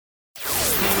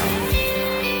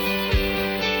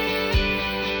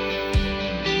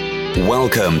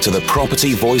Welcome to the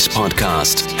Property Voice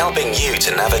Podcast, helping you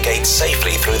to navigate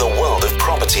safely through the world of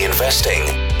property investing.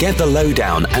 Get the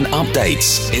lowdown and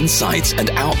updates, insights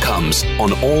and outcomes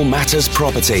on all matters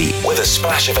property with a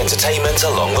splash of entertainment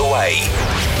along the way.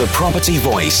 The Property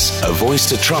Voice, a voice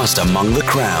to trust among the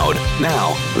crowd.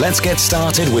 Now, let's get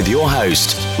started with your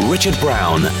host, Richard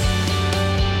Brown.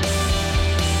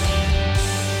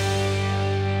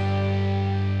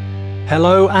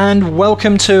 Hello and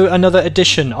welcome to another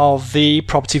edition of the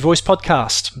Property Voice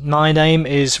podcast. My name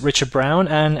is Richard Brown,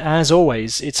 and as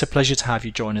always, it's a pleasure to have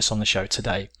you join us on the show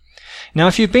today. Now,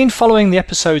 if you've been following the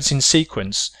episodes in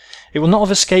sequence, it will not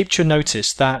have escaped your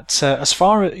notice that so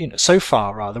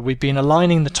far, we've been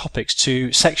aligning the topics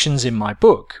to sections in my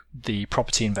book, The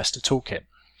Property Investor Toolkit.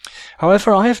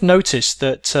 However, I have noticed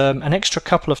that an extra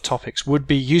couple of topics would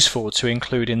be useful to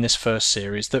include in this first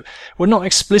series that were not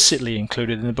explicitly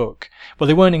included in the book. Well,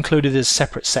 they weren't included as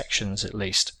separate sections, at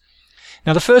least.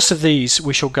 Now, the first of these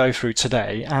we shall go through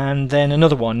today, and then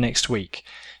another one next week.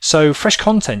 So, fresh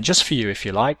content just for you, if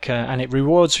you like, and it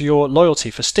rewards your loyalty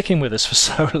for sticking with us for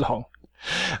so long.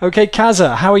 Okay,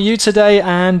 Kaza, how are you today,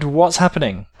 and what's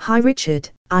happening? Hi, Richard.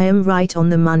 I am right on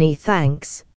the money,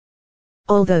 thanks.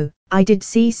 Although, I did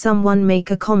see someone make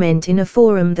a comment in a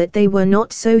forum that they were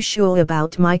not so sure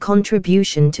about my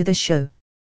contribution to the show.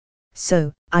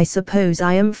 So, I suppose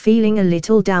I am feeling a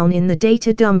little down in the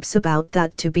data dumps about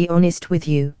that, to be honest with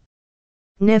you.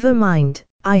 Never mind,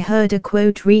 I heard a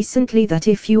quote recently that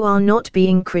if you are not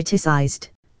being criticized,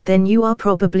 then you are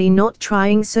probably not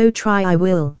trying, so try I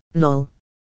will, lol.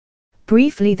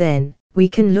 Briefly then, we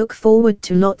can look forward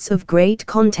to lots of great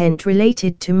content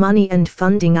related to money and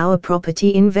funding our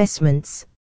property investments.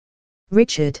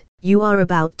 Richard, you are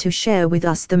about to share with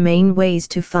us the main ways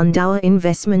to fund our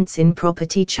investments in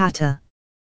Property Chatter.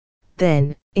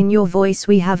 Then, in your voice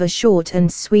we have a short and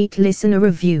sweet listener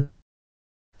review.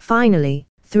 Finally,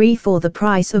 3 for the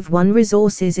price of 1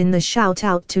 resources in the shout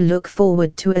out to look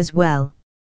forward to as well.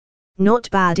 Not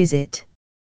bad, is it?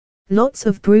 Lots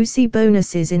of Brucey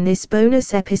bonuses in this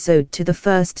bonus episode to the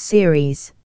first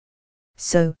series.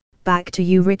 So, back to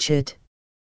you, Richard.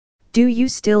 Do you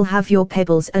still have your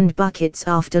pebbles and buckets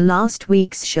after last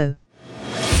week's show?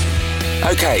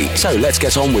 Okay, so let's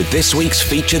get on with this week's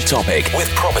featured topic with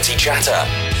Property Chatter.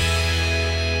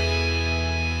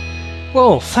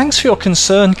 Well, thanks for your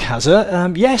concern,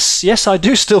 Kaza. Yes, I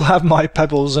do still have my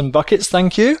pebbles and buckets,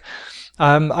 thank you.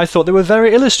 I thought they were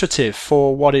very illustrative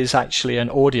for what is actually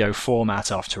an audio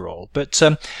format after all. But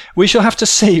we shall have to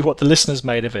see what the listeners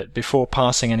made of it before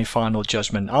passing any final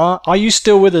judgment. Are you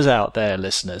still with us out there,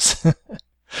 listeners?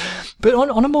 But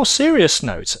on a more serious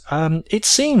note, it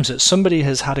seems that somebody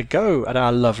has had a go at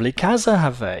our lovely Kaza,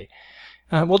 have they?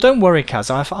 Well, don't worry,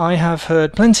 Kaza. I have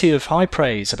heard plenty of high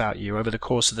praise about you over the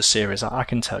course of the series, I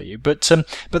can tell you. But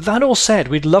that all said,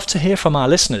 we'd love to hear from our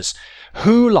listeners.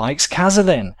 Who likes Kaza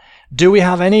then? Do we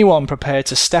have anyone prepared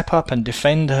to step up and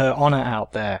defend her honour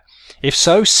out there? If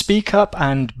so, speak up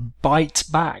and bite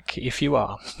back if you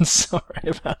are. Sorry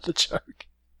about the joke.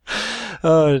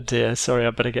 Oh dear, sorry,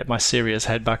 I better get my serious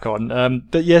head back on.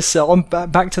 But yes,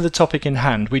 back to the topic in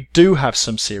hand. We do have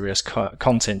some serious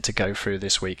content to go through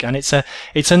this week, and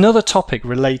it's another topic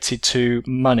related to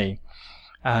money,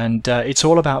 and it's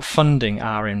all about funding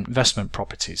our investment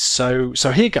properties. So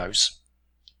here goes.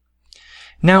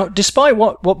 Now, despite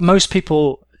what most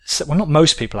people, well, not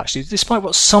most people actually, despite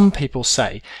what some people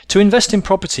say, to invest in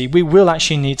property, we will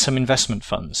actually need some investment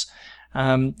funds.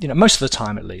 Most of the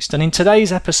time at least. And in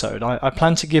today's episode, I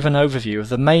plan to give an overview of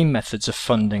the main methods of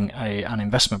funding an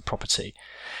investment property.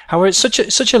 However, it's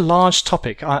such a large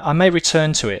topic, I may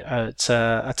return to it at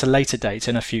a later date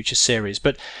in a future series.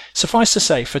 But suffice to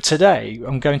say, for today,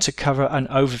 I'm going to cover an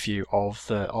overview of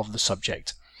the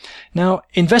subject. Now,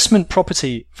 investment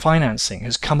property financing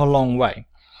has come a long way.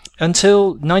 Until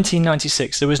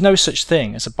 1996, there was no such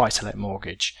thing as a buy-to-let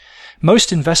mortgage.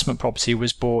 Most investment property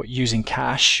was bought using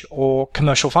cash or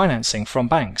commercial financing from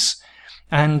banks.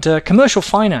 And commercial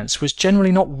finance was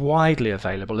generally not widely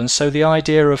available, and so the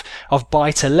idea of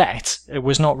buy-to-let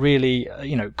was not really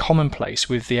commonplace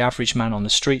with the average man on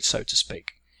the street, so to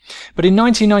speak. But in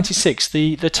 1996,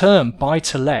 the term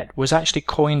buy-to-let was actually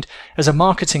coined as a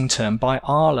marketing term by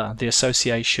ARLA, the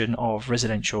Association of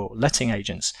Residential Letting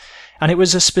Agents. And it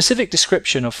was a specific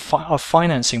description of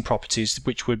financing properties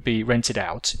which would be rented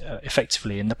out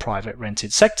effectively in the private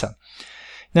rented sector.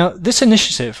 Now, this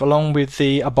initiative, along with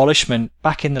the abolishment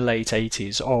back in the late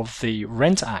 80s of the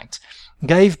Rent Act,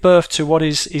 gave birth to what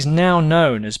is now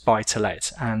known as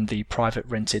buy-to-let and the private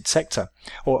rented sector,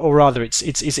 or rather,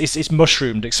 it's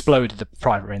mushroomed, exploded the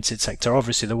private rented sector.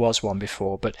 Obviously, there was one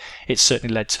before, but it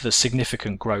certainly led to the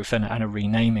significant growth and a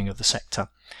renaming of the sector.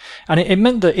 And it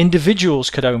meant that individuals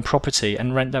could own property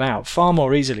and rent them out far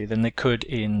more easily than they could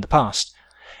in the past.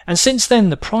 And since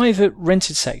then, the private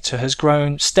rented sector has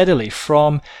grown steadily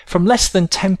from less than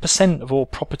 10% of all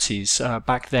properties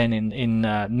back then in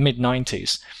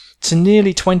mid-90s to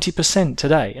nearly 20%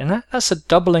 today, and that's a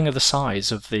doubling of the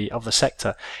size of the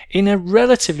sector in a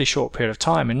relatively short period of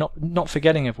time. And not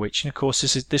forgetting of which, of course,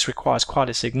 this requires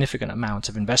quite a significant amount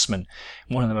of investment.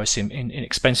 One of the most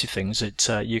inexpensive things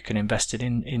that you can invest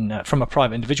in from a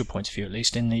private individual point of view, at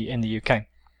least in the UK.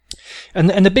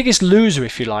 And the biggest loser,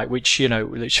 if you like,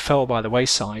 which fell by the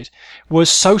wayside, was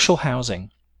social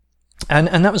housing.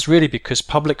 And that was really because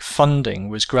public funding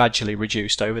was gradually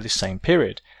reduced over this same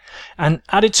period. And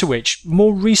added to which,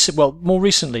 more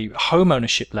recently, home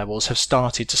ownership levels have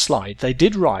started to slide. They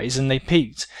did rise and they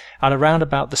peaked at around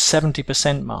about the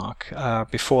 70% mark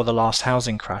before the last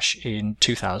housing crash in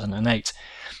 2008.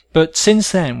 But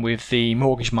since then, with the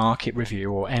mortgage market review,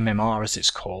 or MMR as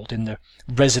it's called, in the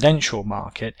residential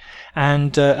market,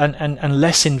 and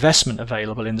less investment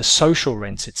available in the social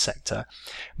rented sector,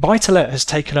 buy-to-let has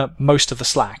taken up most of the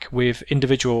slack, with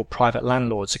individual private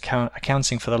landlords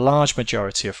accounting for the large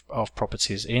majority of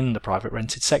properties in the private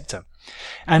rented sector.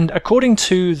 And according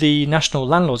to the National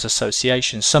Landlords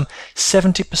Association, some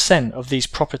 70% of these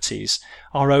properties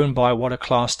are owned by what are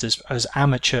classed as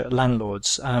amateur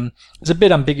landlords. It's a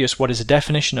bit ambiguous what is the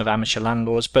definition of amateur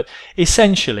landlords, but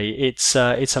essentially it's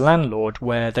a landlord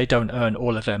where they don't earn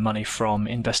all of their money from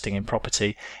investing in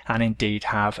property, and indeed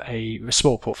have a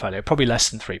small portfolio, probably less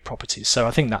than 3 properties. So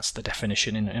I think that's the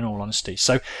definition in all honesty.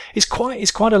 So it's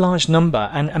quite a large number,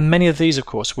 and many of these, of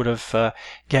course, would have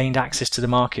gained access to the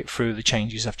market through the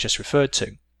changes I've just referred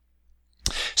to.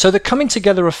 So the coming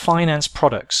together of finance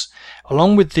products,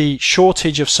 along with the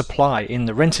shortage of supply in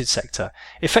the rented sector,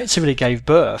 effectively gave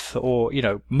birth, or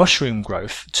mushroom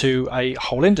growth, to a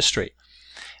whole industry.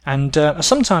 And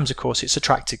sometimes, of course, it's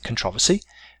attracted controversy,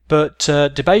 but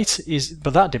that debate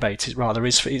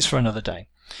is for another day.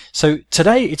 So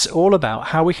today it's all about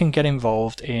how we can get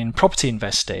involved in property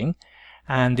investing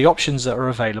and the options that are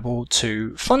available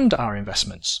to fund our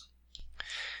investments.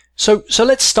 So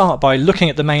let's start by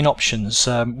looking at the main options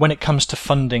when it comes to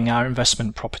funding our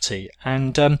investment property.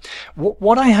 And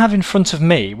what I have in front of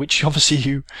me, which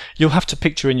obviously you'll have to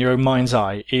picture in your own mind's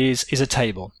eye, is a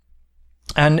table.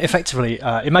 And effectively,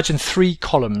 imagine 3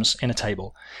 columns in a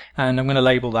table. And I'm going to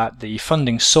label that the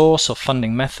funding source or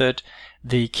funding method,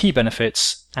 the key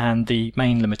benefits, and the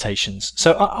main limitations.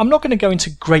 So I'm not going to go into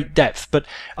great depth, but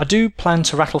I do plan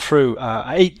to rattle through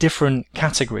 8 different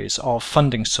categories of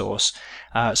funding source.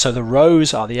 So the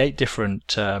rows are the 8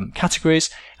 different categories,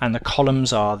 and the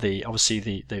columns are the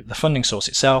funding source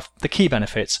itself, the key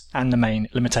benefits, and the main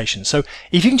limitations. So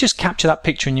if you can just capture that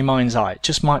picture in your mind's eye, it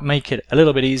just might make it a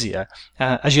little bit easier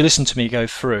as you listen to me go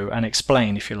through and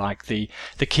explain, if you like, the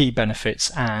key benefits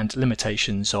and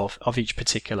limitations of each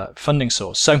particular funding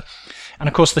source. So, and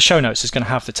of course the show notes is going to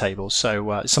have the table,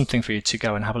 so it's something for you to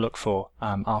go and have a look for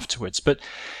afterwards. But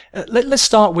let's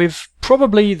start with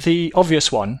probably the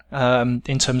obvious one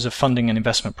in terms of funding an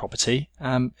investment property.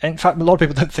 In fact, a lot of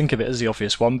people don't think of it as the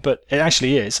obvious one, but it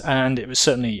actually is, and it was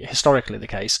certainly historically the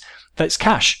case. That's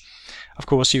cash. Of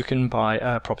course, you can buy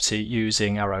a property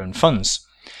using our own funds.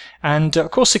 And of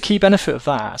course, the key benefit of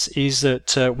that is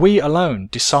that we alone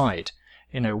decide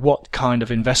what kind of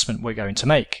investment we're going to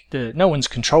make. No one's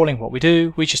controlling what we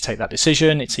do. We just take that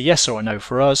decision. It's a yes or a no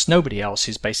for us. Nobody else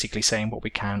is basically saying what we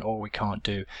can or we can't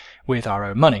do with our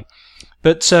own money.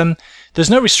 But there's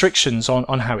no restrictions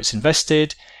on how it's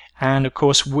invested. And of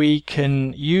course, we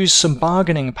can use some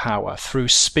bargaining power through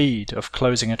speed of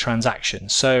closing a transaction.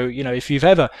 So, if you've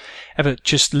ever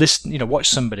just watched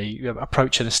somebody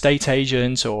approach an estate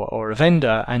agent or a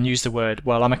vendor and use the word,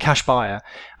 well, I'm a cash buyer,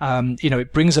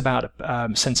 it brings about a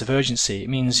sense of urgency. It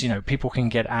means, people can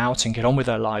get out and get on with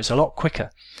their lives a lot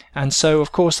quicker. And so,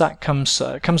 of course, that comes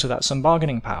with that some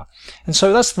bargaining power. And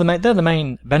so they're the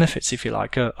main benefits, if you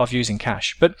like, of using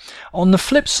cash. But on the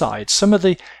flip side, some of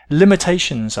the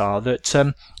limitations are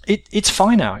that it's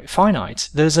finite.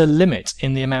 There's a limit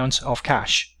in the amount of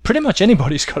cash pretty much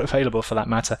anybody's got available, for that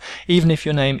matter, even if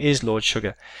your name is Lord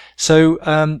Sugar. So,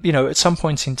 at some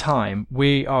point in time,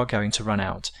 we are going to run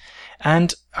out.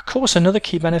 And of course, another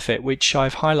key benefit, which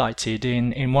I've highlighted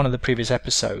in one of the previous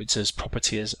episodes as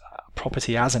property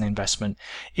property as an investment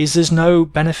is there's no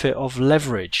benefit of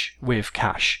leverage with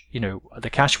cash. The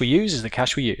cash we use is the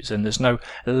cash we use, and there's no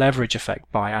leverage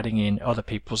effect by adding in other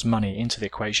people's money into the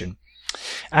equation.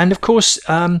 And of course,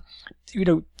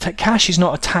 cash is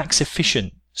not a tax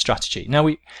efficient strategy. Now,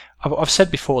 I've said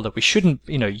before that we shouldn't,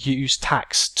 use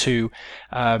tax to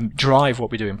drive what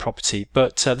we do in property,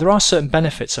 but there are certain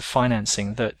benefits of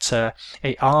financing that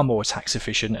are more tax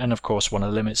efficient. And of course, one of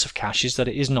the limits of cash is that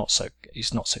it is not so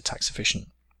tax efficient.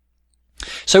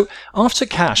 So after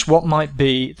cash, what might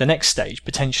be the next stage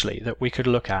potentially that we could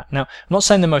look at? Now, I'm not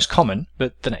saying the most common,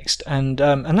 but the next, and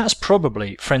that's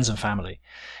probably friends and family.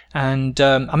 And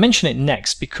I mention it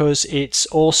next because it's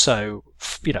also,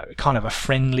 kind of a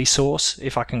friendly source,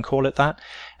 if I can call it that.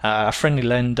 A friendly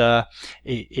lender,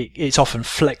 it's often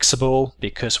flexible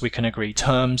because we can agree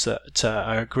terms that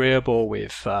are agreeable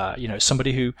with,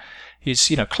 somebody who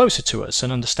is, closer to us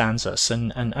and understands us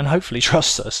and hopefully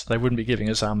trusts us. They wouldn't be giving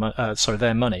us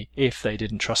their money if they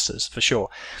didn't trust us, for sure.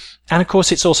 And of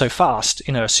course, it's also fast,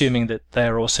 assuming that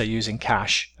they're also using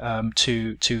cash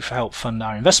to help fund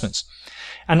our investments.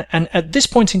 And at this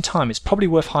point in time, it's probably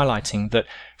worth highlighting that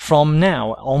from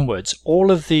now onwards,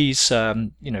 all of these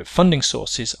funding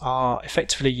sources are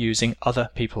effectively using other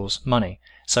people's money.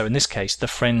 So in this case, the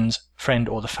friend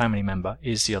or the family member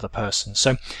is the other person.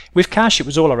 So with cash, it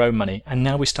was all our own money, and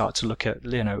now we start to look at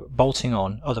bolting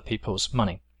on other people's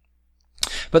money.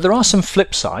 But there are some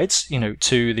flip sides,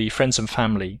 to the friends and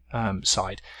family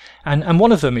side, and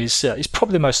one of them is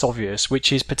probably the most obvious,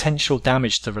 which is potential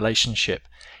damage to the relationship.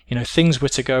 Things were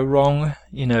to go wrong,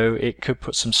 it could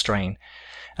put some strain.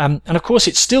 And of course,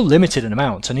 it's still limited in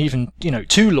amount, and even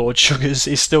 2 Lord Sugars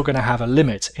is still going to have a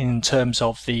limit in terms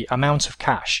of the amount of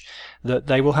cash that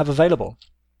they will have available.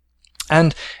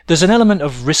 And there's an element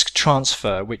of risk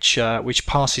transfer which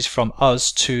passes from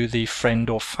us to the friend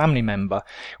or family member,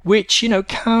 which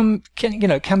can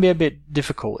be a bit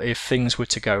difficult if things were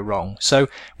to go wrong. So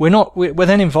we're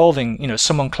then involving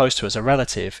someone close to us, a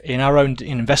relative, in our own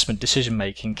investment decision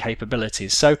making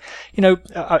capabilities. So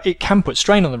it can put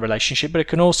strain on the relationship, but it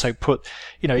can also put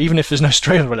even if there's no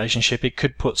strain on the relationship, it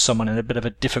could put someone in a bit of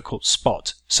a difficult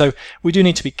spot. So we do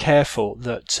need to be careful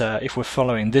that if we're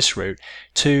following this route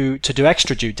to do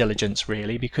extra due diligence,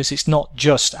 really, because it's not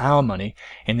just our money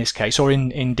in this case, or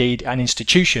indeed an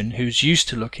institution who's used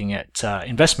to looking at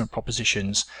investment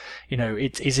propositions.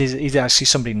 It is actually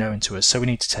somebody known to us, so we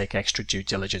need to take extra due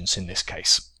diligence in this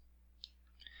case.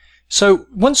 So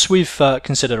once we've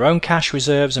considered our own cash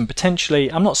reserves, and potentially,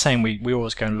 I'm not saying we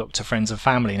always go and look to friends and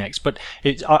family next, but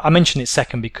I mention it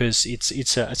second because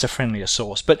it's a friendlier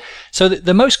source. But so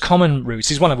the most common route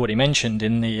is one I've already mentioned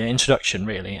in the introduction,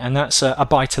 really, and that's a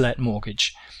buy-to-let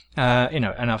mortgage. And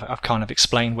I've kind of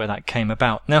explained where that came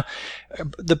about. Now,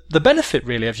 the benefit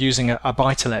really of using a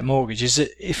buy-to-let mortgage is that,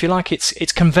 if you like,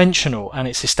 it's conventional and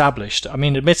it's established. I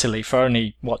mean, admittedly, for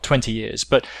only 20 years,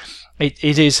 but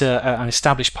it is an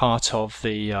established part of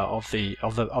the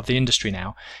industry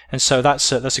now, and so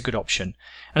that's a good option.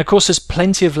 And of course, there's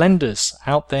plenty of lenders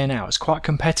out there now. It's quite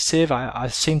competitive. I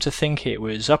seem to think it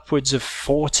was upwards of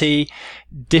 40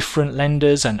 different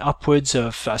lenders and upwards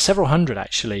of several hundred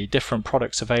actually different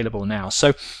products available now.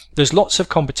 So there's lots of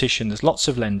competition, there's lots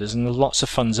of lenders, and there's lots of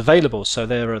funds available. So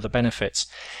there are the benefits.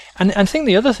 And I think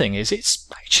the other thing is it's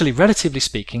actually, relatively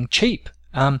speaking, cheap.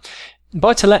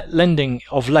 Buy-to-let lending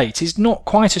of late is not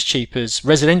quite as cheap as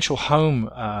residential home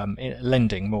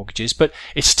lending mortgages, but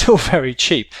it's still very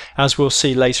cheap, as we'll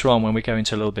see later on when we go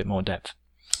into a little bit more depth.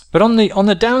 But on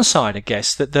the downside, I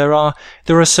guess that there are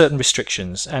certain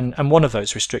restrictions, and one of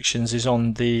those restrictions is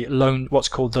on the loan, what's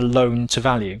called the loan to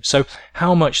value. So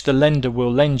how much the lender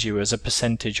will lend you as a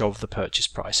percentage of the purchase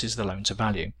price is the loan to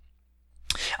value.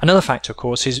 Another factor, of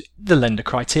course, is the lender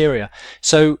criteria.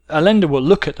 So a lender will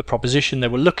look at the proposition, they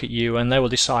will look at you, and they will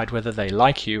decide whether they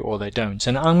like you or they don't.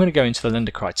 And I'm going to go into the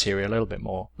lender criteria a little bit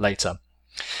more later.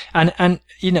 And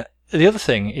the other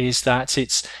thing is that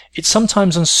it's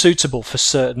sometimes unsuitable for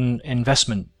certain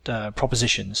investment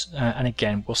propositions, and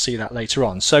again, we'll see that later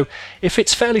on. So if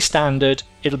it's fairly standard,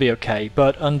 it'll be okay,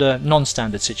 but under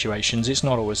non-standard situations, it's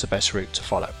not always the best route to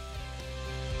follow.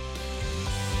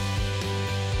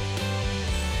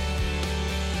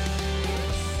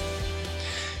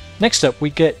 Next up, we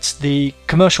get the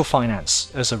commercial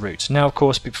finance as a route. Now, of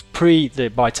course, pre the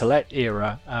buy-to-let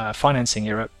era, financing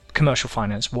era, commercial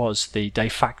finance was the de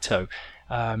facto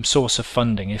source of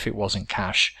funding if it wasn't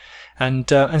cash, and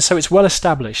so it's well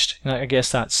established. I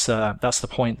guess that's the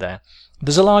point there.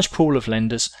 there's a large pool of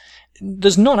lenders.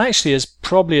 There's not actually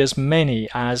probably as many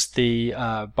as the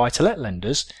buy-to-let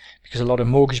lenders, because a lot of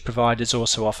mortgage providers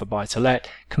also offer buy-to-let.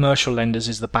 Commercial lenders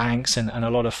is the banks and a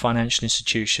lot of financial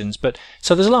institutions. But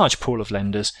so there's a large pool of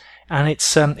lenders, and it's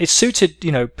suited,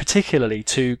 particularly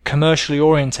to commercially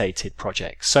orientated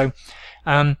projects. So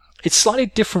it's slightly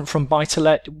different from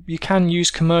buy-to-let. You can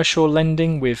use commercial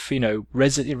lending with,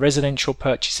 residential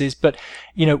purchases, but,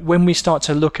 when we start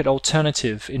to look at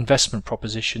alternative investment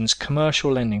propositions,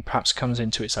 commercial lending perhaps comes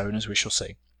into its own, as we shall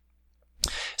see.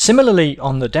 Similarly,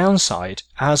 on the downside,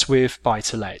 as with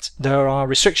buy-to-let, there are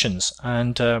restrictions,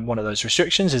 and one of those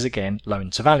restrictions is, again,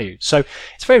 loan to value. So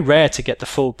it's very rare to get the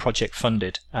full project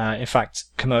funded. In fact,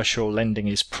 commercial lending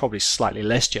is probably slightly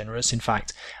less generous, in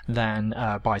fact, than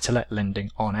buy-to-let lending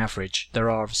on average.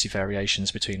 There are obviously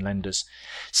variations between lenders.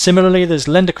 Similarly, there's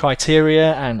lender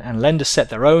criteria, and lenders set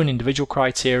their own individual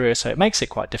criteria, so it makes it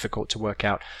quite difficult to work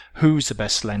out who's the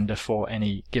best lender for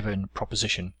any given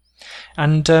proposition.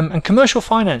 And commercial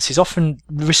finance is often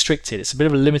restricted. It's a bit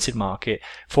of a limited market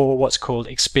for what's called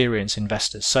experienced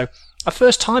investors. So a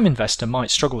first-time investor might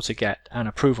struggle to get an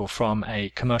approval from a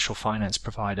commercial finance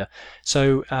provider.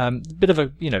 So a bit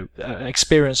of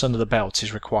experience under the belt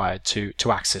is required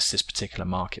to access this particular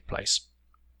marketplace.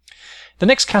 The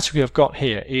next category I've got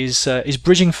here is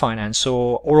bridging finance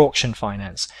or auction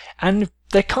finance, and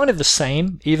they're kind of the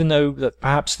same, even though that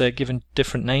perhaps they're given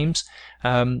different names.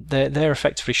 They're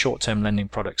effectively short-term lending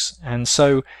products, and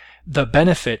so the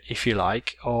benefit, if you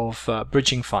like, of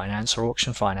bridging finance or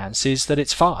auction finance is that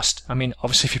it's fast. I mean,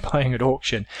 obviously, if you're buying at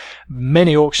auction,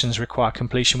 many auctions require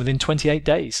completion within 28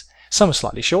 days. Some are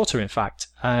slightly shorter, in fact.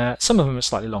 Some of them are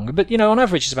slightly longer, but on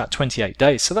average, it's about 28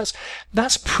 days. So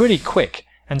that's pretty quick.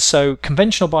 And so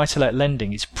conventional buy-to-let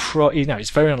lending is it's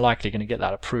very unlikely going to get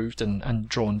that approved and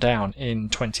drawn down in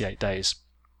 28 days.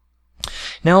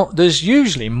 Now, there's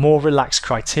usually more relaxed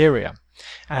criteria,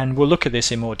 and we'll look at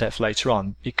this in more depth later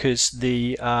on, because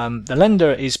the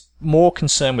lender is more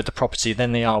concerned with the property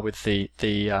than they are with the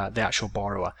actual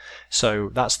borrower.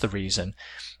 So that's the reason.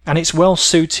 And it's well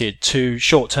suited to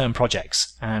short-term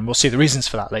projects, and we'll see the reasons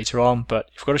for that later on. But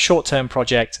if you've got a short-term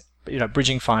project,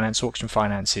 bridging finance, auction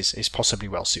finance is possibly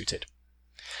well suited.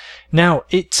 Now,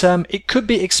 it could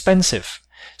be expensive.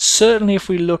 Certainly, if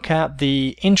we look at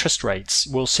the interest rates,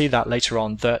 we'll see that later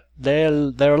on, that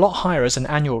they're a lot higher as an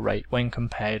annual rate when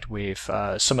compared with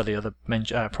some of the other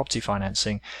property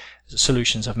financing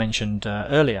solutions I've mentioned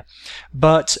earlier.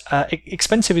 But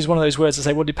expensive is one of those words that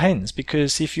say, well, it depends,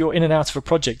 because if you're in and out of a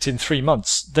project in 3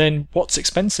 months, then what's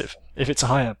expensive? If it's a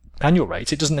higher annual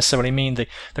rate, it doesn't necessarily mean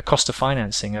the cost of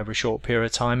financing over a short period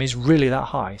of time is really that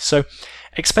high. So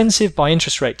expensive by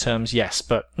interest rate terms, yes,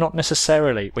 but not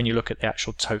necessarily when you look at the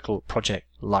actual total project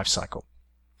life cycle.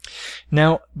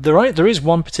 Now, there is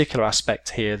one particular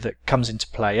aspect here that comes into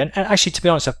play, and actually, to be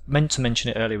honest, I've meant to mention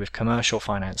it earlier with commercial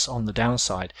finance on the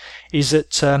downside, is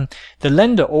that the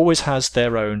lender always has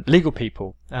their own legal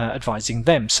people advising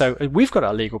them. So we've got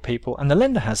our legal people, and the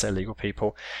lender has their legal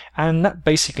people, and that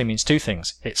basically means two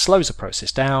things. It slows the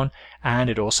process down, and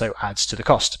it also adds to the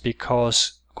cost,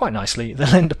 because quite nicely, the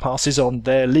lender passes on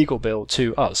their legal bill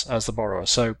to us as the borrower.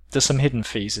 So there's some hidden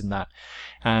fees in that,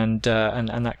 and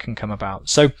that can come about.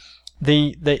 So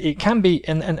it can be,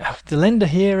 and the lender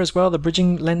here as well, the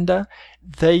bridging lender,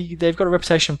 they've got a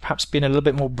reputation of perhaps being a little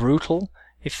bit more brutal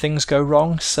if things go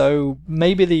wrong. So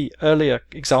maybe the earlier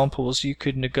examples you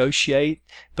could negotiate,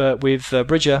 but with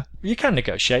Bridger you can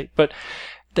negotiate, but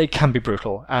they can be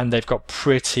brutal, and they've got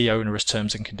pretty onerous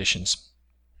terms and conditions.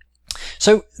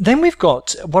 So then we've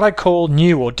got what I call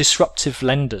new or disruptive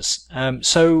lenders.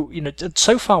 So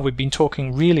far we've been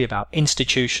talking really about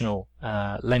institutional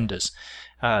lenders,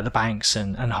 the banks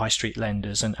and high street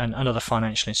lenders and other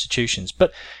financial institutions.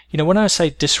 But when I say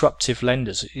disruptive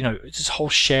lenders, this whole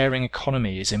sharing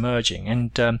economy is emerging,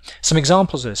 and some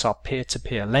examples of this are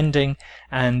peer-to-peer lending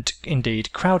and indeed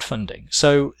crowdfunding.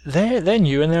 So they're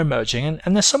new and they're emerging,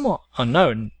 and they're somewhat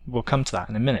unknown. We'll come to that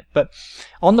in a minute. But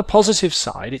on the positive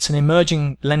side, it's an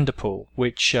emerging lender pool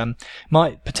which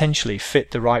might potentially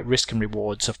fit the right risk and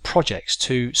rewards of projects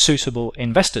to suitable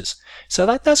investors. So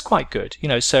that's quite good.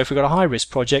 So if we've got a high risk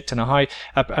project and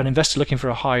an investor looking for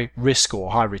a high risk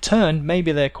or high return,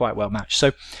 maybe they're quite well matched.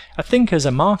 So I think as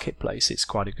a marketplace, it's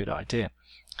quite a good idea.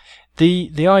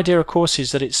 The idea, of course,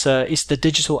 is that it's the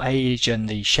digital age and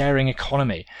the sharing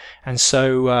economy, and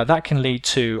so that can lead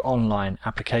to online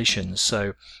applications.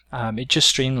 So it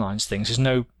just streamlines things. There's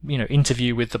no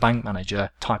interview with the bank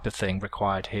manager type of thing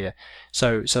required here.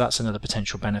 So that's another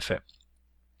potential benefit.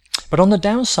 But on the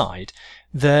downside,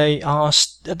 they are,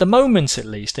 at the moment at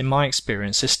least, in my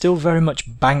experience, they're still very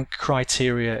much bank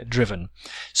criteria driven.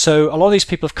 So a lot of these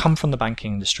people have come from the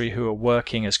banking industry who are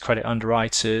working as credit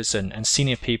underwriters and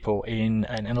senior people in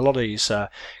a lot of these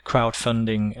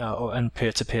crowdfunding and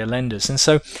peer-to-peer lenders. And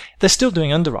so they're still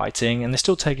doing underwriting and they're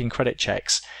still taking credit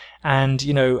checks. And,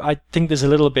 I think there's a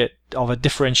little bit of a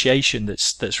differentiation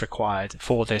that's required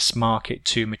for this market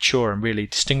to mature and really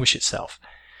distinguish itself.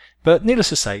 But needless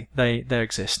to say, they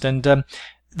exist, and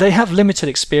they have limited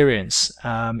experience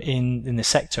in the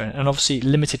sector, and obviously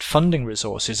limited funding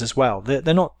resources as well.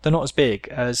 They're not as big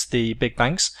as the big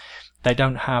banks. They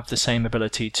don't have the same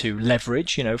ability to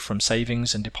leverage, from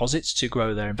savings and deposits to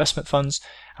grow their investment funds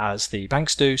as the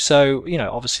banks do. So,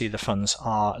 obviously the funds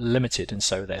are limited, and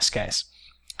so they're scarce.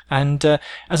 And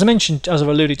as I mentioned, as I've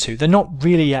alluded to, they're not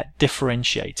really yet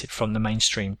differentiated from the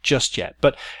mainstream just yet.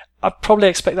 But I probably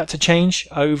expect that to change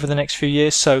over the next few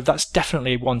years, so that's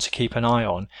definitely one to keep an eye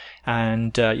on.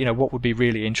 And what would be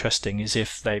really interesting is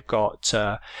if they've got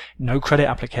no credit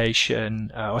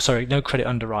application, no credit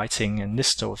underwriting and this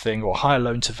sort of thing, or higher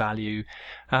loan to value,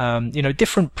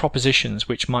 different propositions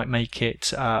which might make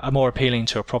it more appealing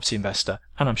to a property investor.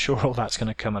 And I'm sure all that's going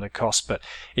to come at a cost, but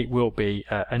it will be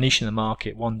a niche in the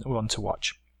market, one to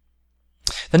watch.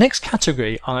 The next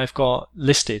category I've got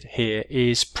listed here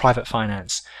is private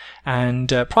finance. And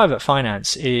private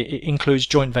finance it includes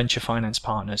joint venture finance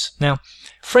partners. Now,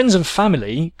 friends and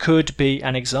family could be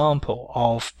an example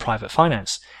of private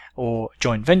finance or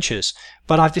joint ventures,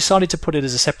 but I've decided to put it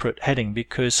as a separate heading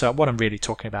because what I'm really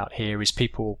talking about here is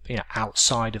people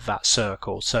outside of that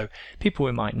circle. So people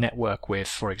we might network with,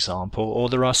 for example, or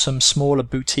there are some smaller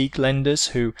boutique lenders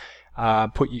who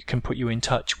can put you in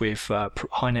touch with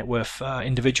high net worth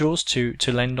individuals to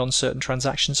lend on certain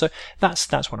transactions. So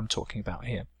that's what I'm talking about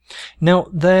here. Now,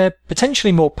 they're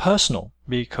potentially more personal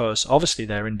because obviously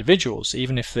they're individuals,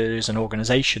 even if there is an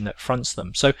organization that fronts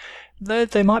them. So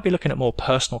they might be looking at more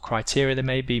personal criteria. They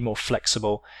may be more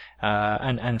flexible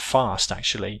and fast,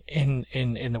 actually, in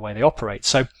the way they operate.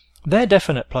 So they're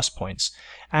definite plus points.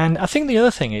 And I think the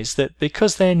other thing is that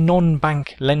because they're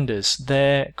non-bank lenders,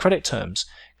 their credit terms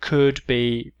could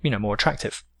be more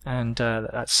attractive, and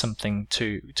that's something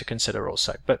to consider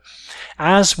also. But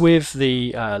as with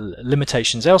the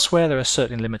limitations elsewhere, there are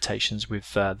certain limitations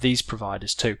with these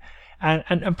providers too,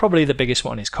 and probably the biggest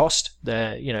one is cost.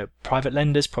 They're private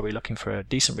lenders probably looking for a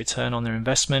decent return on their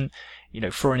investment.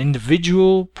 For an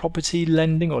individual, property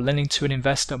lending or lending to an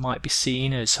investor might be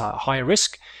seen as higher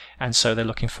risk, and so they're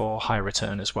looking for higher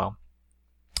return as well.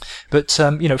 But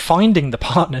finding the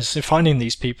partners, finding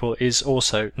these people is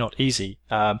also not easy.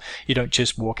 You don't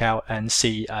just walk out and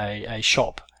see a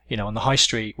shop, on the high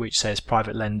street which says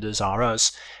private lenders are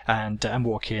us, and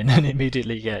walk in and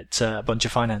immediately get a bunch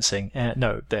of financing.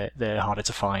 No, they're harder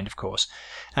to find, of course.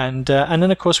 And then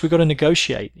of course we've got to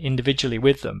negotiate individually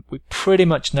with them. We pretty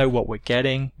much know what we're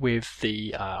getting with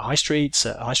the high street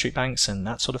banks and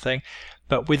that sort of thing.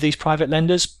 But with these private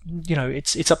lenders,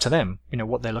 it's up to them,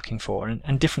 what they're looking for,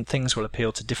 and different things will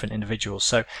appeal to different individuals.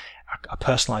 So a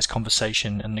personalized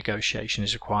conversation and negotiation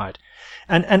is required.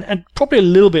 And probably a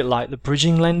little bit like the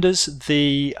bridging lenders,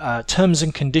 the terms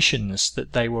and conditions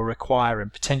that they will require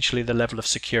and potentially the level of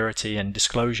security and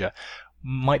disclosure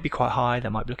might be quite high. They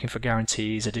might be looking for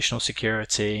guarantees, additional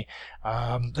security.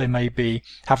 They may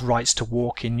have rights to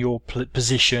walk in your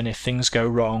position if things go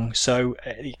wrong. So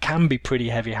it can be pretty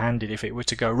heavy-handed if it were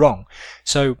to go wrong.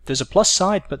 So there's a plus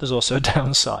side, but there's also a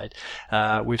downside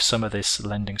with some of this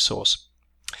lending source.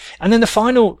 And then the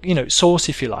final, source,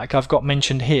 if you like, I've got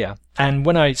mentioned here. And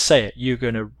when I say it, you're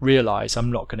going to realize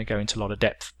I'm not going to go into a lot of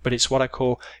depth, but it's what I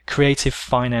call creative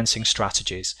financing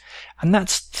strategies. And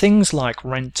that's things like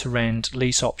rent-to-rent,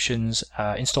 lease options,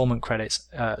 installment contracts,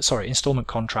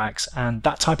 and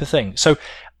that type of thing. So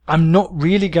I'm not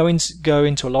really going to go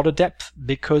into a lot of depth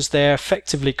because they're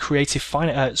effectively creative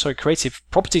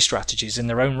property strategies in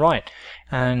their own right.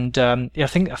 And I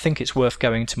think it's worth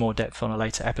going into more depth on a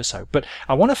later episode. But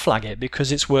I want to flag it because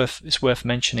it's worth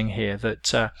mentioning here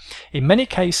that in many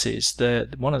cases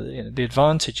one of the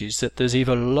advantages that there's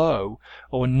either low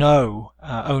or no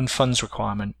own funds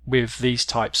requirement with these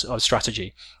types of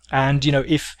strategy. And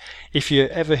if you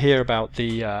ever hear about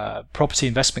the property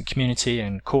investment community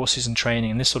and courses and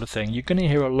training and this sort of thing, you're going to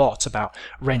hear a lot about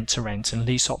rent to rent and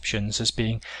lease options as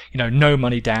being no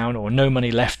money down or no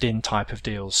money left in type of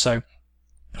deals. So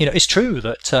it's true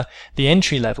that the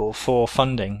entry level for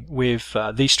funding with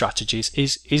these strategies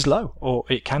is low, or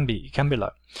it can be low.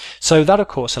 So that of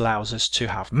course allows us to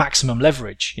have maximum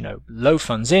leverage, low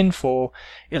funds in for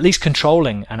at least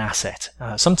controlling an asset,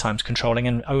 sometimes controlling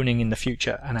and owning in the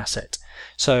future an asset.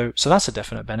 So that's a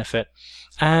definite benefit.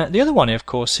 The other one, of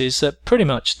course, is that pretty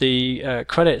much the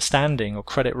credit standing or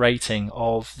credit rating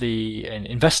of the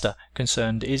investor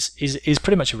concerned is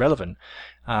pretty much irrelevant,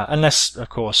 unless, of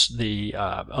course, the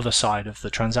other side of the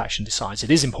transaction decides it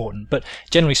is important. But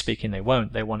generally speaking, they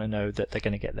won't. They want to know that they're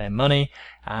going to get their money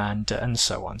and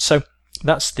so on. So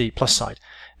that's the plus side.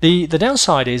 The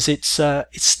downside is it's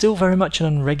still very much an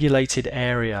unregulated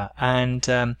area, and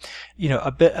a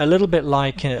little bit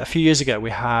like a few years ago we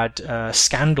had a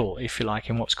scandal, if you like,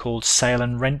 in what's called sale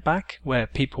and rent back, where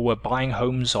people were buying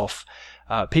homes off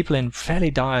people in fairly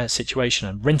dire situation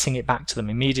and renting it back to them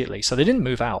immediately. So they didn't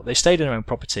move out; they stayed in their own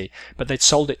property, but they'd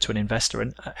sold it to an investor.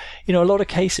 And a lot of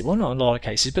cases, well, not a lot of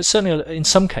cases, but certainly in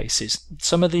some cases,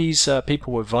 some of these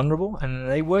people were vulnerable and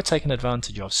they were taken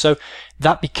advantage of. So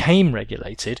that became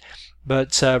regulated.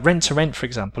 But rent to rent, for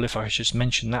example, if I just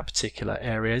mention that particular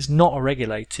area, is not a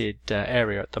regulated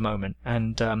area at the moment.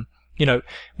 And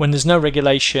when there's no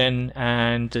regulation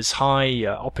and there's high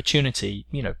opportunity,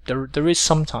 there is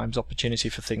sometimes opportunity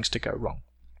for things to go wrong.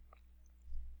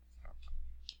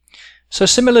 So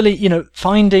similarly,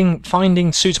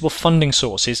 finding suitable funding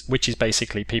sources, which is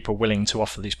basically people willing to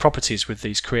offer these properties with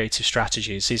these creative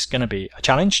strategies, is going to be a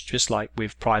challenge, just like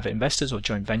with private investors or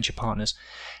joint venture partners.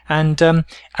 And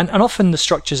often the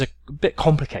structures are a bit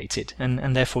complicated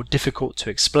and therefore difficult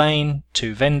to explain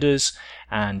to vendors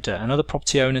and other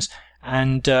property owners,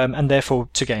 and therefore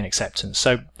to gain acceptance.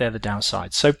 So they're the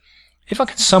downsides. So if I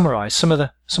can summarize some of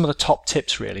the top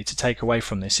tips really to take away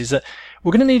from this, is that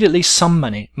we're going to need at least some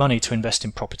money to invest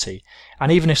in property,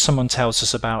 and even if someone tells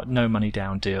us about no money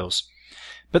down deals.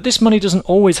 But this money doesn't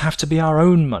always have to be our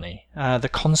own money. The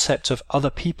concept of other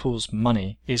people's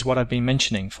money is what I've been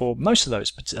mentioning for most of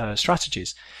those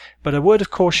strategies. But a word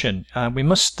of caution, we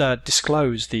must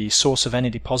disclose the source of any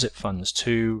deposit funds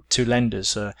to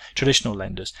lenders, traditional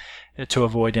lenders, to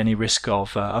avoid any risk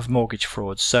of mortgage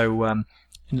fraud. So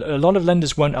a lot of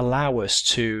lenders won't allow us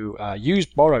to use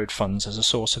borrowed funds as a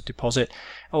source of deposit,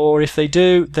 or if they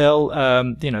do, they'll,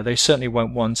 they certainly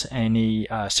won't want any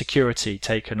security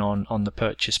taken on the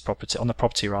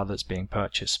property rather that's being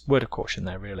purchased. Word of caution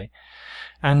there, really.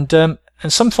 And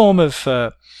some form of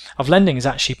lending is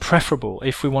actually preferable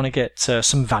if we want to get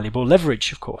some valuable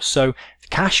leverage, of course. So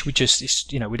cash, we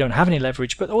don't have any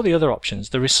leverage, but all the other options,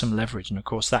 there is some leverage, and of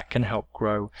course that can help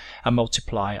grow and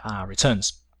multiply our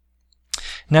returns.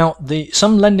 Now,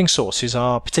 some lending sources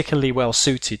are particularly well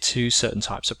suited to certain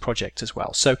types of project as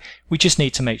well. So we just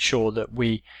need to make sure that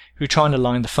we try and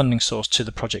align the funding source to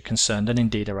the project concerned and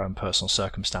indeed our own personal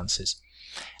circumstances.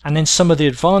 And then some of the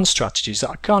advanced strategies that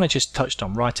I kind of just touched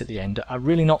on right at the end are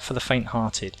really not for the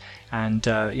faint-hearted, and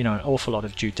an awful lot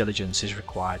of due diligence is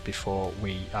required before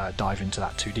we dive into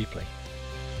that too deeply.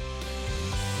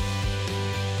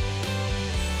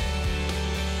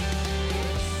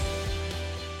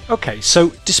 Okay,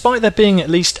 so despite there being at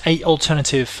least 8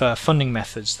 alternative funding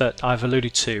methods that I've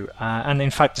alluded to, and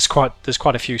in fact there's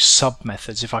quite a few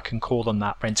sub-methods, if I can call them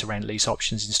that: rent-to-rent, lease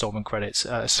options, installment credits,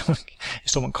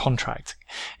 installment contract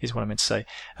is what I meant to say,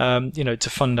 to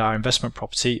fund our investment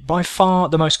property. By far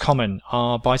the most common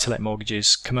are buy-to-let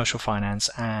mortgages, commercial finance,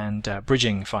 and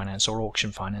bridging finance, or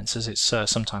auction finance as it's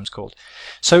sometimes called.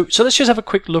 So let's just have a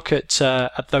quick look at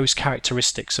those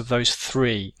characteristics of those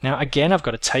three. Now again, I've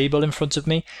got a table in front of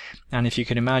me, and if you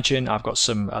can imagine, I've got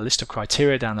a list of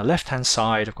criteria down the left-hand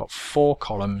side. I've got 4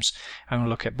 columns. I'm going to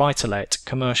look at buy-to-let,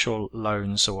 commercial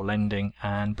loans or lending,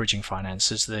 and bridging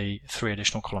finance as the 3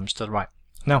 additional columns to the right.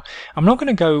 Now, I'm not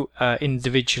going to go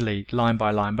individually line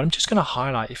by line, but I'm just going to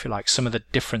highlight, if you like, some of the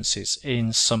differences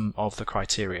in some of the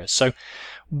criteria. So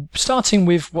starting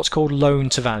with what's called loan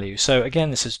to value. So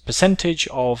again, this is percentage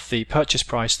of the purchase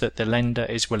price that the lender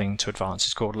is willing to advance.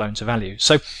 It's called loan to value.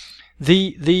 So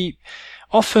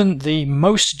often the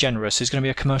most generous is going to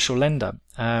be a commercial lender.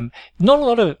 Not a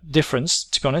lot of difference,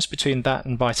 to be honest, between that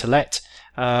and buy-to-let.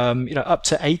 Up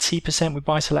to 80% with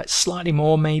buy-to-let, slightly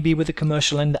more maybe with a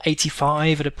commercial lender,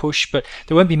 85% at a push, but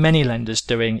there won't be many lenders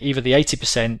doing either the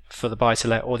 80% for the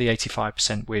buy-to-let or the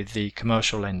 85% with the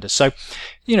commercial lender. So,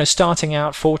 starting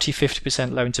out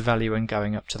 40-50% loan to value and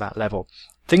going up to that level.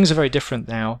 Things are very different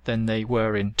now than they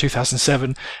were in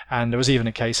 2007, and there was even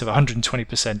a case of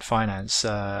 120% finance,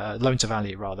 loan to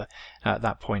value rather, at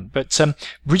that point. But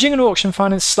bridging and auction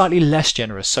finance slightly less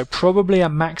generous, so probably a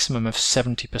maximum of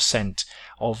 70%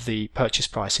 of the purchase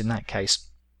price in that case.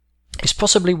 It's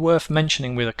possibly worth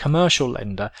mentioning with a commercial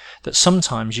lender that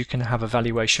sometimes you can have a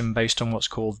valuation based on what's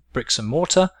called bricks and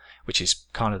mortar, which is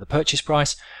kind of the purchase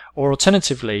price, or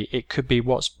alternatively, it could be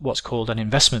what's called an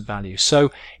investment value.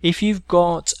 So if you've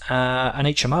got an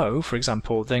HMO, for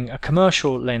example, then a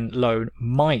commercial loan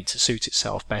might suit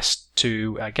itself best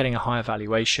to getting a higher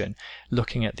valuation,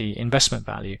 looking at the investment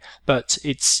value. But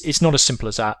it's not as simple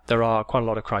as that. There are quite a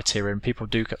lot of criteria, and people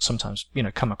do sometimes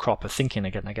come a crop of thinking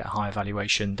they're going to get a higher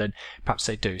valuation than perhaps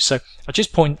they do. So I'll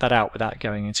just point that out without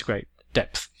going into great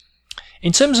depth.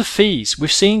 In terms of fees,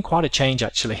 we've seen quite a change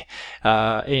actually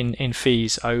in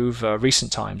fees over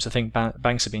recent times. I think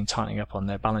banks have been tightening up on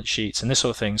their balance sheets and this sort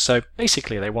of thing. So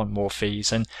basically, they want more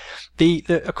fees, and the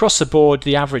across the board,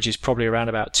 the average is probably around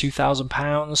about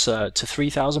 £2,000 to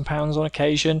 £3,000 on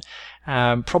occasion.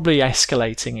 Probably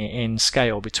escalating in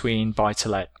scale between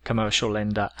buy-to-let, commercial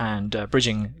lender, and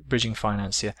bridging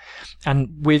financier,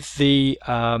 and with the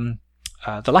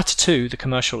latter two, the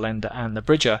commercial lender and the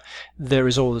bridger, there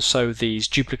is also these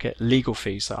duplicate legal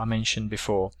fees that I mentioned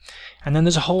before. And then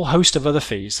there's a whole host of other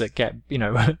fees that get,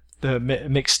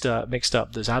 mixed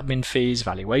up. There's admin fees,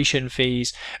 valuation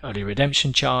fees, early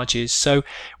redemption charges. So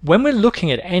when we're looking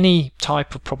at any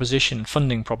type of proposition,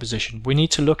 funding proposition, we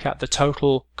need to look at the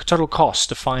total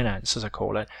cost of finance, as I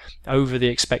call it, over the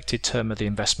expected term of the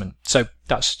investment. So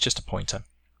that's just a pointer.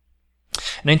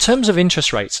 And in terms of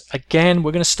interest rates, again,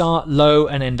 we're going to start low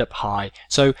and end up high.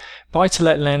 So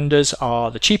buy-to-let lenders are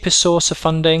the cheapest source of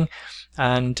funding,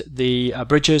 and the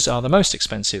bridgers are the most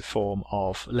expensive form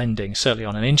of lending, certainly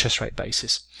on an interest rate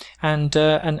basis. And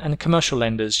commercial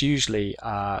lenders usually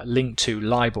link to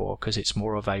LIBOR because it's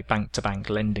more of a bank-to-bank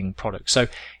lending product. So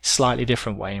slightly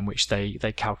different way in which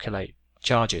they calculate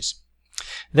charges.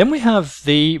 Then we have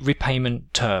the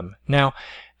repayment term. Now,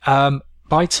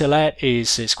 buy-to-let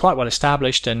is quite well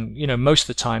established, and most of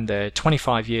the time they're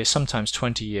 25 years, sometimes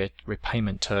 20-year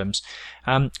repayment terms.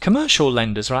 Commercial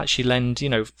lenders will actually lend,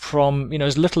 from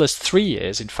as little as 3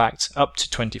 years, in fact, up to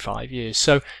 25 years.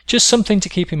 So just something to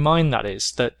keep in mind, that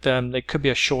is that there could be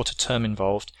a shorter term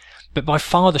involved. But by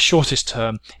far the shortest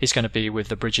term is going to be with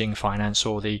the bridging finance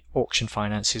or the auction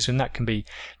finances, and that can be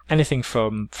anything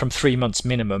from 3 months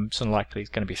minimum. It's unlikely it's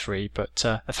going to be 3, but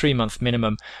a 3-month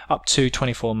minimum up to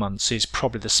 24 months is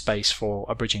probably the space for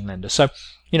a bridging lender. So,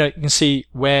 you can see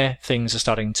where things are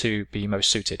starting to be most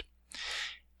suited.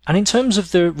 And in terms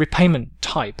of the repayment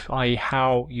type, i.e.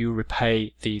 how you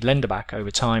repay the lender back over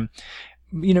time,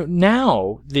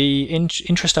 now the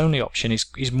interest-only option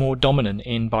is more dominant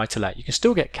in buy-to-let. You can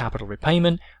still get capital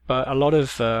repayment, but a lot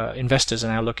of investors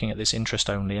are now looking at this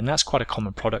interest-only, and that's quite a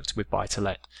common product with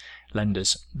buy-to-let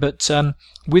lenders. But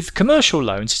with commercial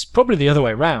loans, it's probably the other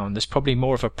way around. There's probably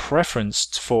more of a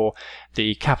preference for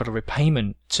the capital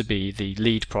repayment to be the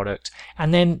lead product,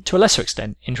 and then to a lesser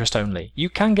extent, interest-only. You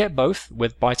can get both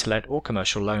with buy-to-let or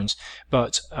commercial loans,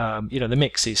 but the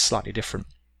mix is slightly different.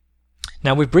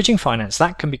 Now, with bridging finance,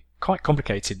 that can be quite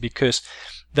complicated because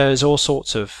there's all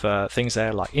sorts of things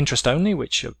there like interest only,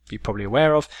 which you're probably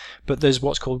aware of, but there's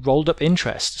what's called rolled up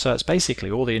interest. So it's basically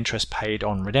all the interest paid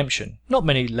on redemption. Not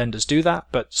many lenders do that,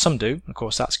 but some do. Of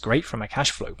course, that's great from a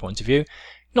cash flow point of view.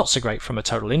 Not so great from a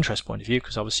total interest point of view,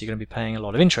 because obviously you're going to be paying a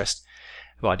lot of interest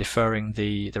by deferring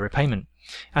the repayment.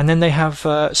 And then they have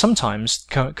sometimes,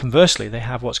 conversely, they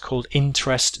have what's called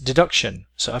interest deduction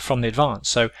from the advance.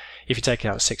 So if you take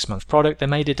out a 6-month product, they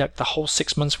may deduct the whole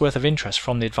 6 months worth of interest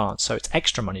from the advance. So it's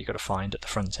extra money you've got to find at the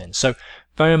front end. So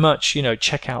very much,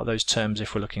 check out those terms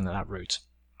if we're looking at that route.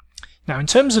 Now, in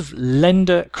terms of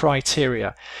lender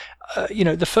criteria,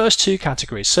 the first two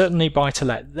categories, certainly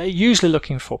buy-to-let, they're usually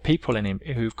looking for people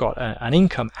who've got an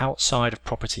income outside of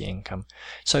property income.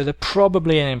 So they're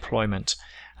probably in employment.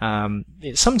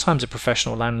 It's sometimes a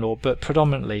professional landlord, but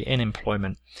predominantly in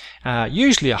employment.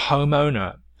 Usually a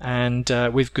homeowner and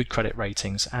with good credit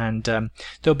ratings, and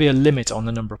there'll be a limit on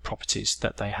the number of properties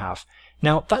that they have.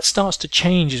 Now, that starts to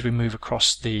change as we move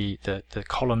across the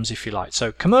columns, if you like.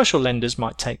 So commercial lenders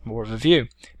might take more of a view.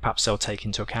 Perhaps they'll take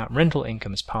into account rental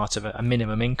income as part of a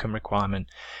minimum income requirement.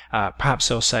 Perhaps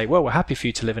they'll say, well, we're happy for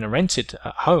you to live in a rented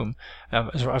home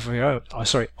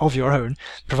of your own,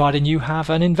 providing you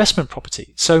have an investment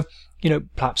property. So,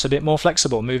 perhaps a bit more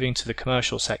flexible moving to the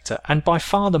commercial sector. And by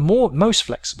far the most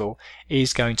flexible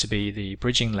is going to be the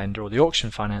bridging lender or the auction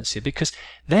financier, because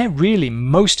they're really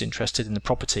most interested in the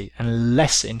property and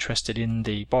less interested in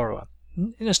the borrower.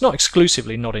 It's not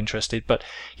exclusively not interested, but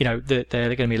they're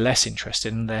going to be less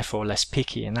interested and therefore less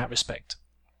picky in that respect.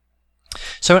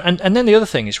 So, and then the other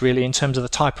thing is really in terms of the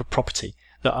type of property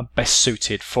that are best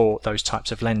suited for those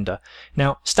types of lender.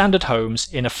 Now, standard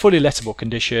homes in a fully lettable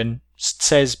condition,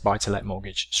 says buy-to-let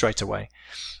mortgage straight away.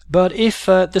 But if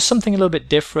there's something a little bit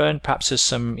different, perhaps there's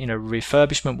some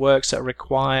refurbishment works that are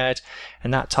required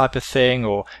and that type of thing,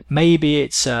 or maybe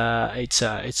it's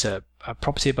a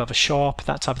property above a shop,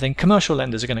 that type of thing, commercial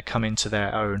lenders are going to come into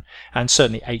their own, and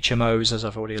certainly HMOs, as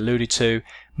I've already alluded to,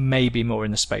 may be more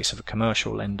in the space of a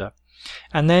commercial lender.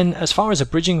 And then as far as a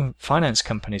bridging finance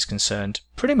company is concerned,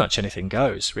 pretty much anything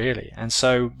goes, really. And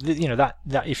so, that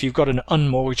if you've got an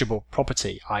unmortgageable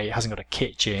property, i.e. it hasn't got a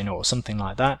kitchen or something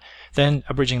like that, then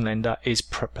a bridging lender is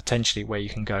potentially where you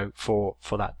can go for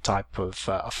that type of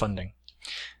funding.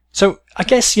 So I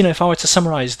guess, if I were to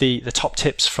summarize the top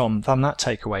tips from that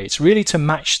takeaway, it's really to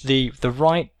match the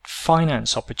right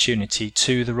finance opportunity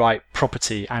to the right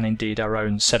property and indeed our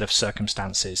own set of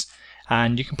circumstances.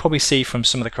 And you can probably see from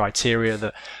some of the criteria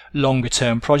that longer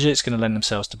term projects are going to lend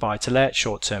themselves to buy to let,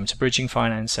 short term to bridging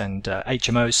finance, and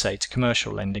HMOs say to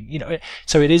commercial lending.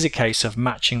 So it is a case of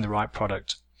matching the right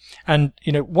product. And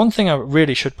one thing I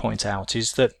really should point out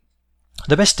is that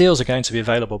the best deals are going to be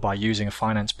available by using a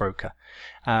finance broker,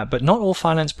 but not all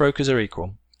finance brokers are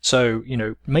equal. So,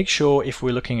 make sure if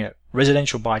we're looking at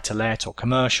residential buy-to-let or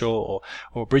commercial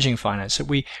or bridging finance, that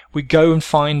we go and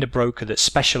find a broker that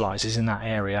specializes in that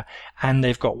area, and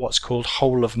they've got what's called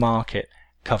whole of market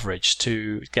coverage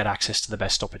to get access to the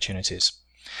best opportunities.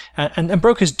 And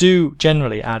brokers do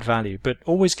generally add value, but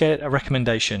always get a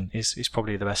recommendation is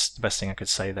probably the best thing I could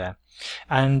say there.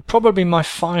 And probably my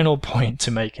final point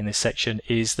to make in this section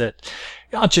is that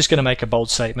I'm just going to make a bold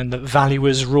statement that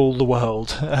valuers rule the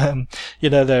world.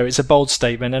 It's a bold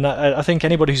statement, and I think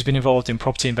anybody who's been involved in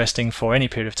property investing for any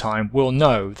period of time will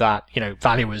know that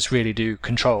valuers really do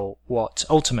control what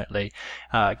ultimately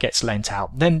gets lent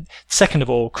out. Then, second of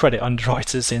all, credit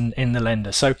underwriters in the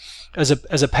lender. So, as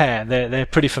a pair, they're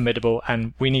pretty formidable,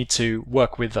 and we need to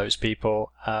work with those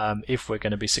people if we're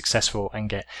going to be successful and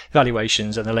get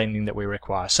valuations and the lending that we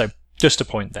require. So, just a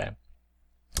point there.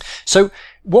 So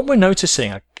what we're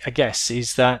noticing, I guess,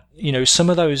 is that, some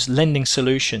of those lending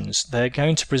solutions, they're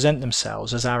going to present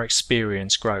themselves as our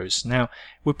experience grows. Now,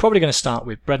 we're probably going to start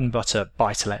with bread and butter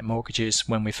buy-to-let mortgages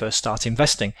when we first start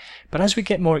investing. But as we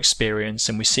get more experience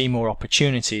and we see more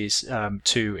opportunities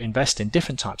to invest in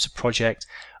different types of project,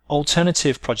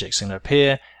 alternative projects are going to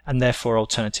appear, and therefore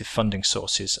alternative funding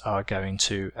sources are going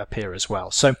to appear as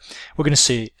well. So we're going to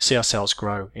see ourselves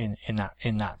grow in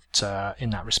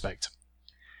that respect.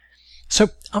 So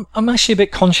I'm actually a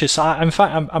bit conscious. In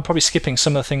fact, I'm probably skipping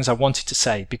some of the things I wanted to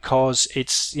say because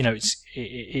it's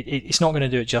not going to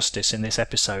do it justice in this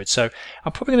episode. So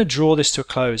I'm probably going to draw this to a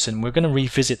close, and we're going to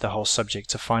revisit the whole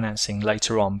subject of financing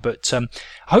later on. But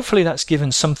hopefully that's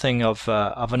given something of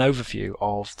an overview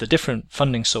of the different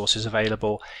funding sources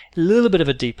available, a little bit of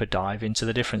a deeper dive into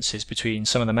the differences between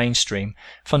some of the mainstream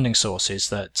funding sources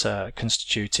that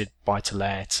constituted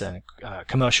buy-to-let,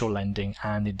 commercial lending,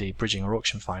 and indeed bridging or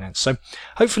auction finance. So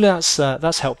hopefully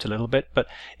that's helped a little bit. But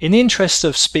in the interest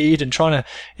of speed and trying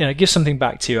to give something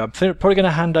back to you, I'm probably going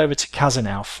to hand over to Kaza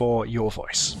now for Your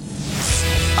Voice.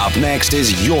 Up next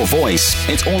is Your Voice.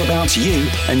 It's all about you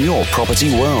and your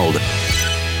property world.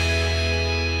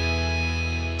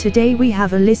 Today we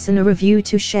have a listener review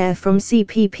to share from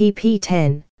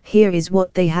CPPP10. Here is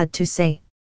what they had to say.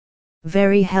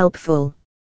 Very helpful.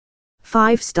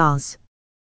 5 stars.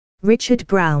 Richard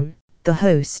Brown, the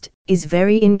host, is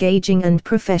very engaging and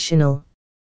professional.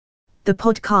 The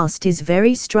podcast is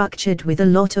very structured with a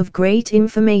lot of great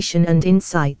information and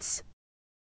insights.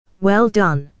 Well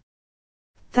done.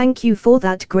 Thank you for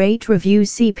that great review,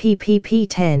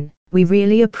 CPPP10. We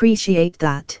really appreciate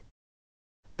that.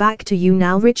 Back to you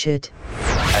now, Richard.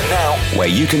 And now, where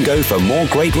you can go for more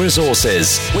great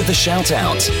resources with the shout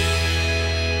out.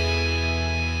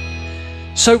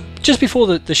 So just before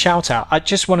the shout out, I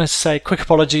just want to say a quick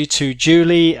apology to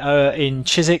Julie in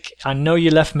Chiswick. I know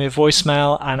you left me a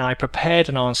voicemail and I prepared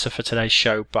an answer for today's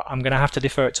show, but I'm going to have to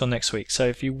defer it till next week. So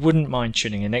if you wouldn't mind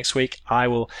tuning in next week, I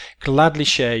will gladly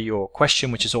share your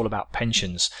question, which is all about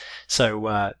pensions.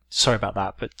 So sorry about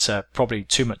that, but probably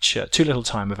too little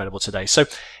time available today. So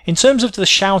in terms of the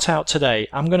shout out today,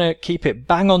 I'm going to keep it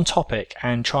bang on topic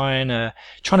and trying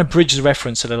to bridge the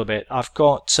reference a little bit. I've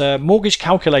got mortgage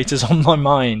calculators on my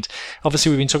mind. Obviously,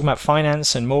 we've been talking about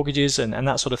finance and mortgages and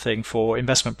that sort of thing for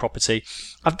investment property.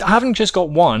 I haven't just got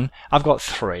one, I've got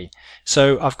 3.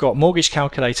 So I've got mortgage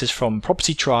calculators from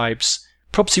Property Tribes,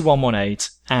 Property 118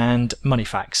 and Money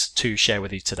Facts to share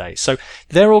with you today. So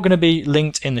they're all going to be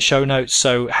linked in the show notes.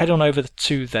 So head on over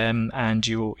to them and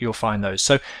you'll find those.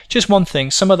 So just one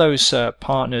thing, some of those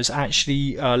partners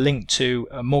actually link to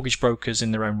mortgage brokers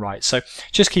in their own right. So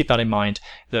just keep that in mind,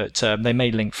 that they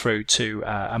may link through to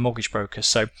a mortgage broker.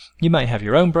 So you may have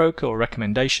your own broker or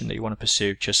recommendation that you want to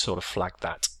pursue. Just sort of flag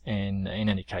that in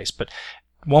any case. But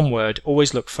one word,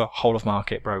 always look for whole of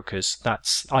market brokers.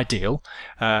 That's ideal.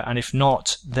 And if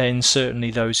not, then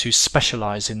certainly those who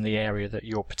specialize in the area that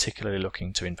you're particularly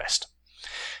looking to invest.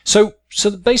 So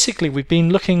basically we've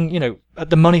been looking, at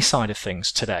the money side of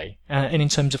things today, and in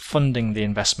terms of funding the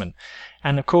investment.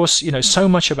 And of course, so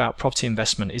much about property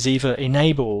investment is either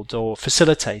enabled or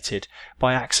facilitated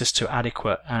by access to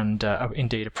adequate and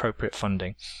indeed appropriate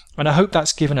funding. And I hope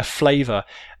that's given a flavor,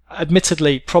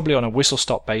 admittedly probably on a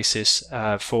whistle-stop basis,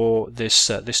 for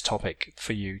this topic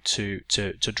for you to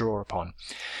draw upon.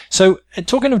 So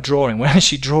talking of drawing, we're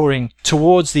actually drawing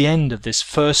towards the end of this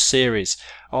first series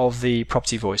of the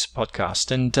Property Voice podcast.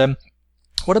 And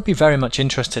what I'd be very much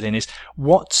interested in is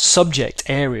what subject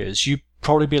areas you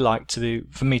probably be like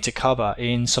for me to cover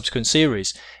in subsequent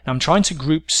series. And I'm trying to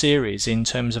group series in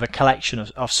terms of a collection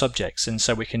of subjects, and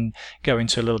so we can go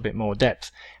into a little bit more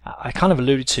depth. I kind of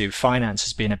alluded to finance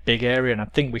as being a big area, and I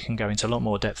think we can go into a lot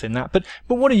more depth in that. But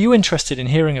what are you interested in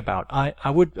hearing about? I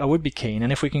would be keen,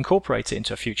 and if we can incorporate it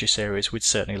into a future series, we'd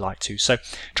certainly like to. So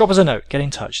drop us a note, get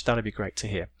in touch. That'd be great to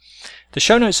hear. The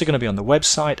show notes are going to be on the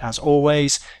website as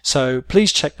always, so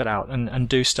please check that out and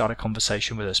do start a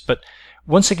conversation with us. But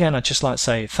once again, I'd just like to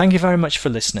say thank you very much for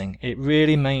listening. It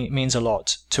really means a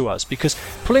lot to us, because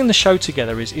pulling the show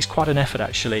together is quite an effort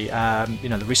actually.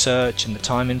 The research and the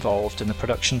time involved and the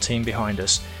production team behind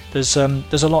us. There's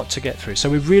a lot to get through.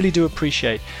 So we really do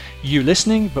appreciate you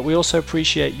listening, but we also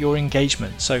appreciate your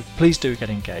engagement. So please do get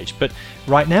engaged. But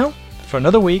right now, for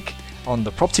another week on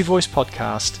the Property Voice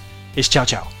podcast, it's ciao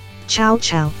ciao. Ciao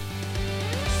ciao.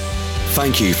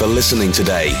 Thank you for listening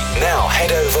today. Now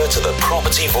head over to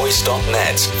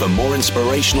thepropertyvoice.net for more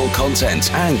inspirational content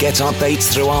and get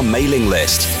updates through our mailing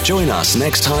list. Join us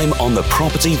next time on the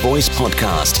Property Voice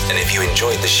podcast. And if you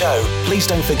enjoyed the show, please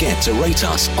don't forget to rate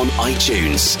us on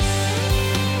iTunes.